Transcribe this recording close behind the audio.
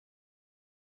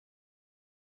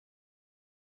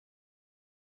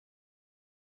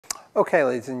Okay,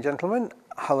 ladies and gentlemen,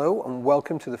 hello and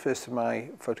welcome to the first of my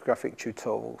photographic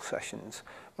tutorial sessions.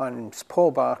 My name's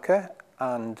Paul Barker,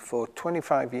 and for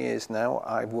 25 years now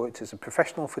I've worked as a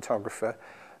professional photographer,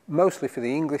 mostly for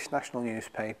the English national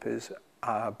newspapers,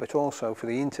 but also for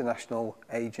the international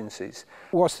agencies.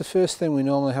 What's the first thing we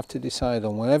normally have to decide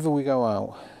on whenever we go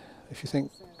out? If you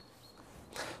think,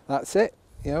 that's it.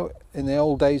 You know, in the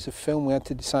old days of film we had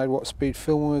to decide what speed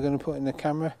film we were going to put in the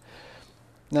camera.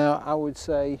 Now I would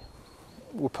say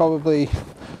we're probably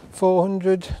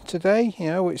 400 today. You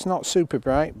know, it's not super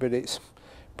bright, but it's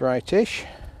brightish.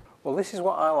 Well, this is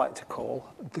what I like to call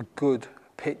the good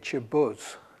picture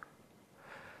buzz.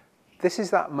 This is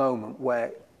that moment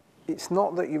where it's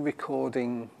not that you're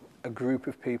recording a group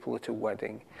of people at a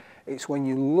wedding. It's when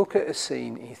you look at a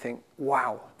scene and you think,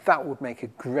 wow, that would make a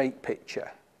great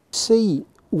picture. See,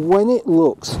 when it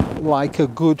looks like a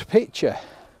good picture,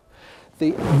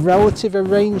 the relative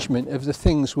arrangement of the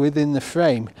things within the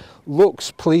frame looks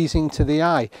pleasing to the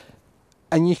eye,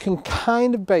 and you can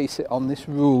kind of base it on this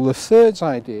rule of thirds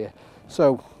idea.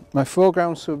 So my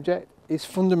foreground subject is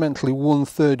fundamentally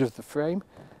 1/3 of the frame,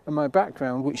 and my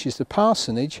background, which is the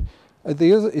parsonage, is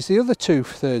the other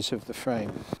 2/3 of the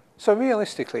frame. So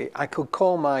realistically, I could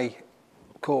call my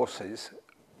courses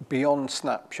beyond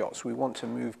snapshots. We want to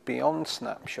move beyond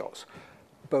snapshots,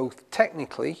 both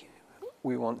technically.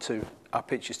 We want our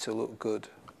pictures to look good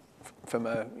from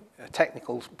a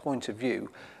technical point of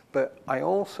view, but I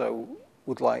also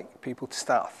would like people to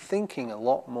start thinking a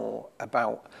lot more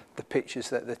about the pictures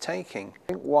that they're taking.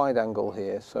 Think wide angle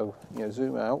here, so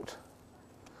zoom out,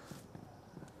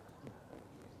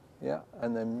 yeah,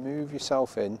 and then move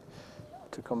yourself in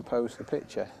to compose the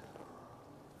picture.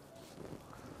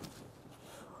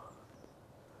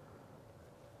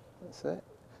 That's it.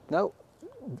 No,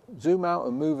 zoom out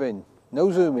and move in. No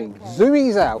zooming. Okay. Zooming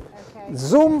is out. Okay.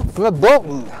 Zoom the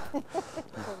button.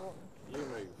 You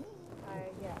move.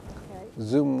 Yeah, okay.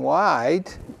 Zoom wide.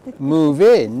 Move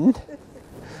in.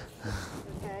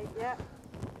 Okay, yeah.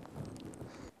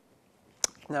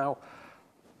 Now,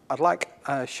 I'd like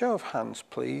a show of hands,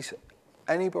 please.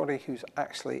 Anybody who's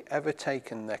actually ever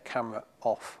taken their camera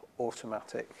off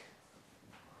automatic.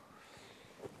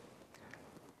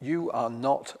 You are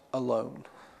not alone.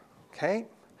 Okay?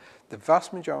 The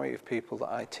vast majority of people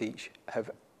that I teach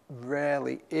have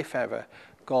rarely, if ever,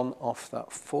 gone off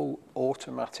that full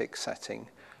automatic setting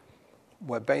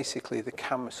where basically the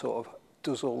camera sort of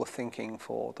does all the thinking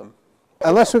for them.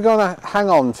 Unless we're going to hang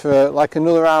on for like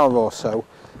another hour or so,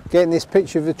 getting this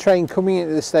picture of the train coming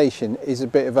into the station is a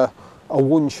bit of a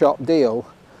one-shot deal,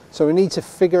 so we need to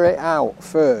figure it out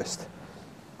first.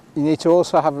 You need to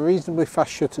also have a reasonably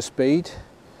fast shutter speed,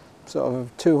 sort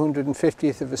of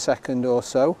 250th of a second or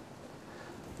so,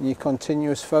 in your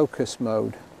continuous focus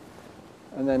mode,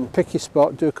 and then pick your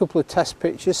spot, do a couple of test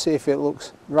pictures, see if it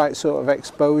looks right sort of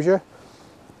exposure,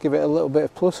 give it a little bit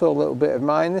of plus or a little bit of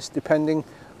minus depending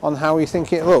on how you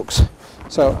think it looks.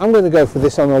 So I'm going to go for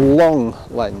this on a long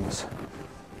lens.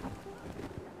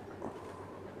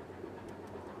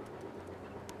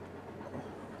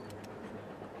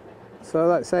 So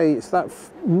let's say it's that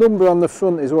number on the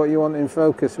front is what you want in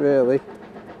focus really.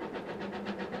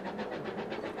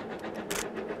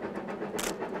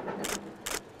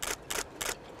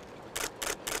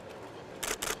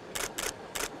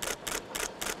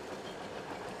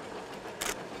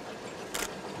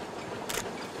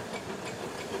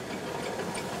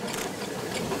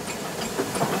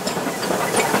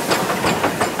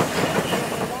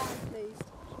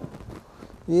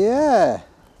 Yeah,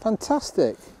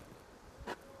 fantastic.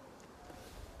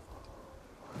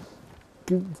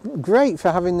 Great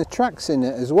for having the tracks in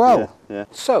it as well. Yeah.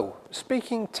 So,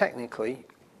 speaking technically,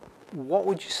 what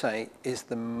would you say is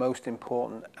the most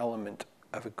important element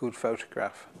of a good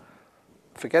photograph?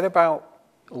 Forget about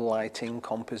lighting,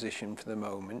 composition for the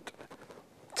moment.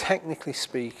 Technically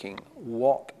speaking,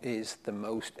 what is the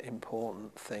most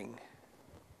important thing?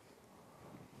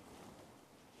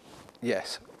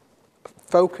 Yes,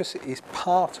 focus is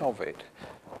part of it,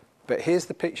 but here's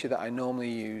the picture that I normally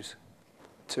use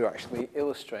to actually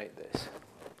illustrate this.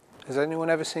 Has anyone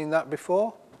ever seen that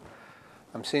before?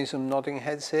 I'm seeing some nodding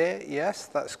heads here. Yes,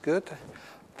 that's good.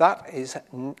 That is,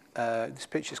 this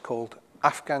picture is called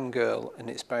Afghan Girl, and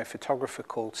it's by a photographer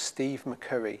called Steve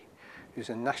McCurry, who's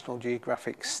a National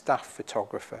Geographic staff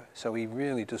photographer, so he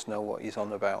really does know what he's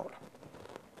on about.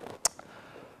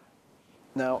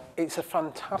 Now, it's a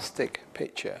fantastic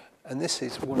picture, and this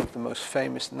is one of the most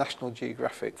famous National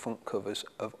Geographic front covers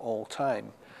of all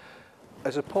time.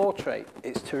 As a portrait,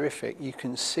 it's terrific. You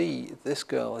can see this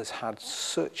girl has had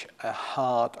such a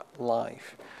hard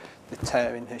life. the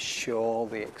tear in her shawl,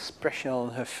 the expression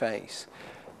on her face.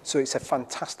 So it's a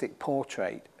fantastic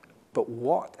portrait, but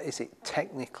what is it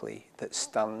technically that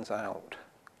stands out?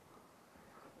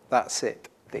 That's it,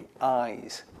 the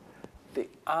eyes. The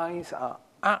eyes are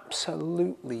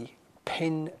absolutely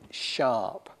pin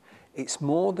sharp. It's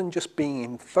more than just being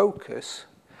in focus,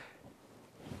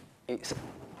 it's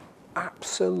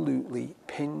absolutely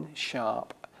pin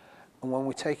sharp. And when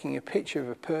we're taking a picture of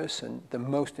a person, the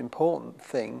most important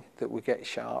thing that we get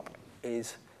sharp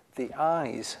is the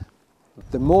eyes.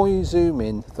 The more you zoom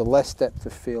in, the less depth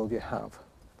of field you have.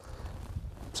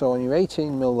 So on your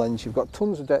 18mm lens, you've got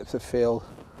tons of depth of field.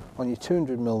 On your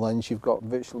 200mm lens, you've got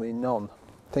virtually none.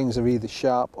 Things are either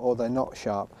sharp or they're not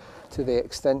sharp, to the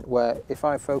extent where if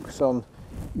I focus on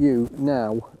you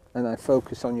now and I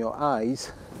focus on your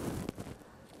eyes,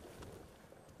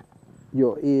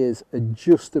 your ears are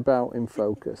just about in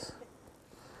focus.